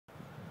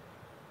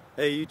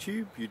Hey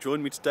YouTube, you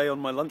joined me today on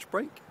my lunch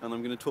break and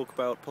I'm going to talk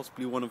about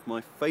possibly one of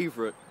my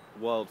favourite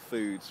wild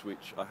foods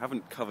which I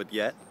haven't covered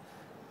yet.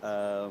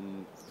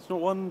 It's not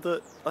one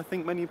that I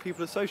think many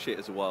people associate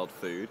as a wild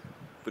food,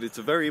 but it's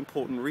a very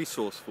important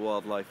resource for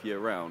wildlife year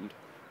round,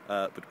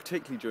 but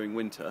particularly during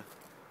winter,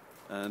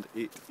 and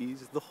it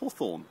is the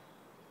hawthorn.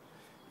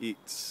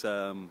 It's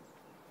a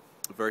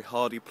very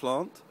hardy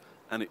plant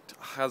and it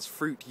has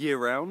fruit year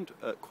round.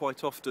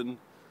 Quite often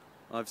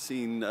I've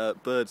seen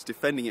birds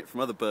defending it from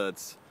other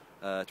birds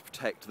to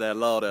protect their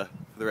larder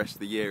for the rest of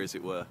the year, as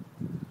it were.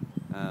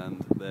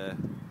 And they're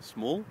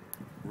small,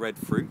 red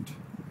fruit.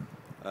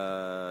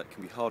 It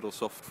can be hard or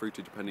soft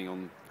fruited depending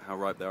on how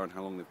ripe they are and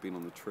how long they've been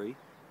on the tree.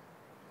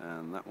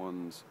 And that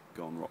one's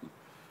gone rotten.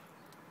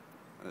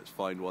 Let's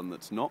find one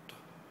that's not.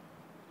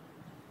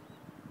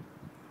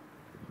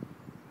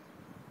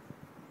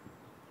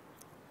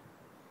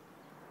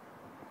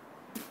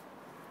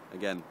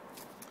 Again.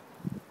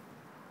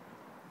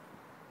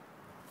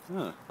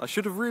 I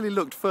should have really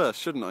looked first,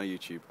 shouldn't I,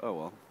 YouTube? Oh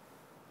well.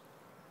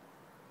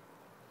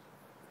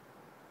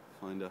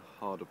 Find a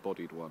harder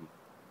bodied one.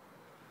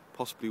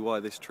 Possibly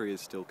why this tree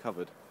is still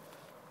covered,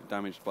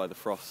 damaged by the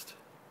frost.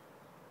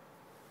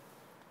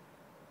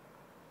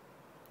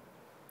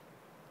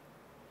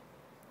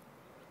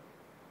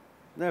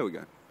 There we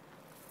go.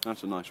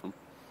 That's a nice one.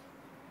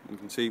 You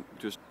can see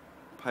just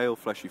pale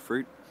fleshy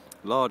fruit,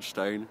 large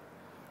stone.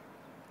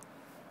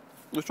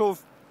 A sort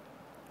of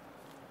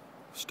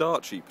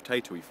starchy,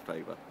 potatoey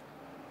flavour,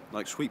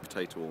 like sweet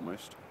potato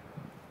almost,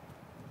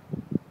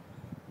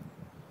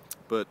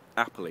 but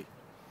appley.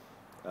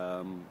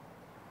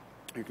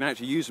 You can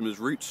actually use them as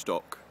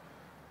rootstock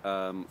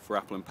for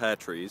apple and pear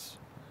trees,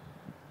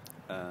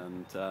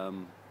 and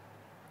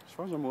as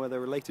far as I'm aware they're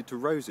related to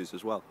roses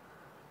as well.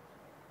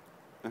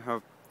 They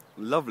have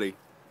lovely,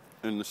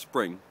 in the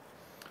spring,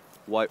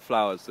 white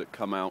flowers that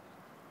come out,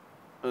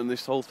 and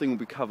this whole thing will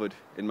be covered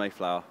in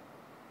mayflower.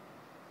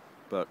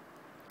 But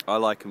I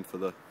like them for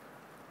the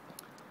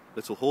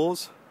little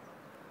haws,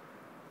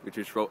 which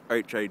is spelled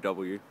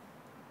H-A-W,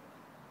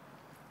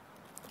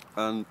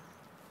 and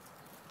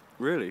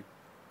really,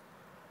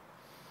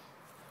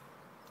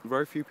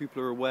 very few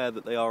people are aware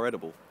that they are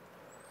edible.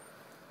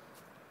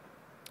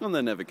 And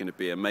they're never going to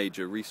be a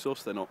major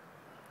resource. They're not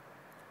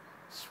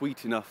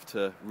sweet enough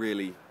to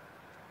really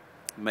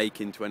make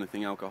into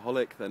anything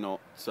alcoholic. They're not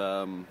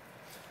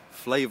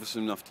flavoursome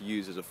enough to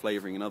use as a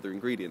flavouring in other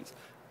ingredients,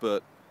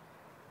 but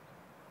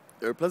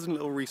they're a pleasant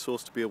little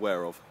resource to be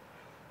aware of.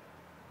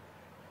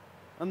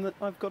 And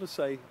I've got to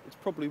say, it's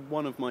probably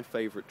one of my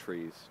favourite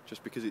trees,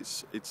 just because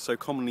it's so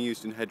commonly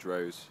used in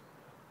hedgerows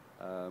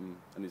and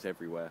is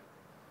everywhere.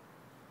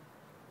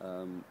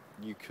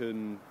 You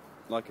can,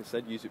 like I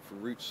said, use it for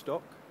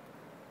rootstock.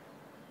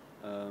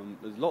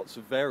 There's lots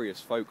of various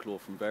folklore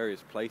from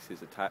various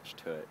places attached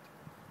to it,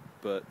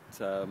 but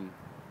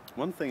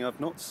one thing I've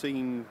not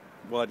seen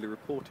widely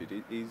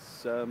reported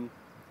is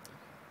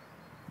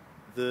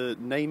the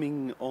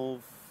naming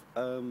of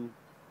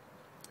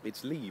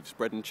its leaves,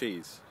 bread and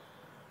cheese.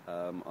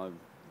 I'm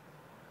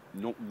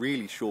not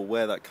really sure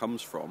where that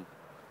comes from.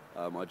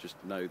 I just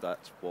know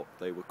that's what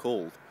they were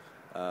called.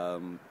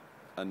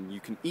 And you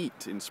can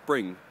eat in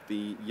spring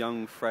the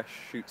young, fresh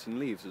shoots and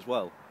leaves as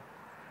well.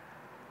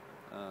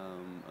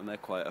 And they're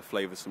quite a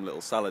flavoursome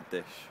little salad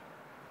dish.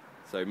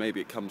 So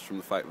maybe it comes from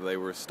the fact that they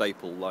were a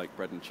staple like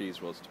bread and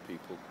cheese was to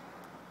people.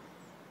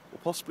 Or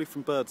possibly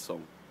from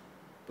birdsong.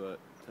 But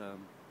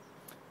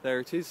there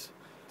it is.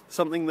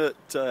 Something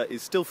that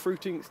is still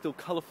fruiting, still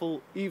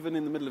colourful, even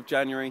in the middle of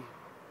January.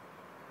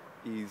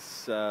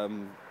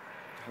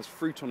 Has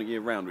fruit on it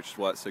year round, which is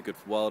why it's so good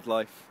for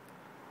wildlife,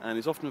 and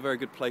is often a very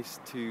good place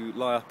to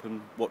lie up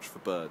and watch for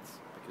birds,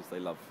 because they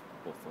love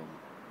hawthorn.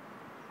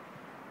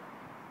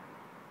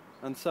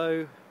 And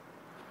so,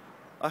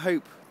 I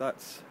hope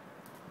that's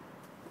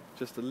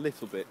just a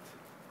little bit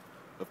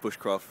of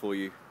bushcraft for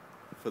you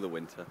for the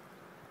winter.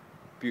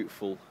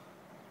 Beautiful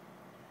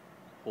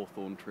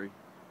hawthorn tree.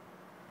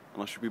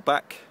 And I shall be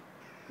back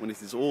when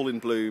it is all in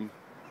bloom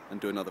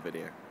and do another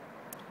video.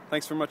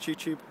 Thanks very much,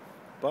 YouTube.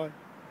 Bye.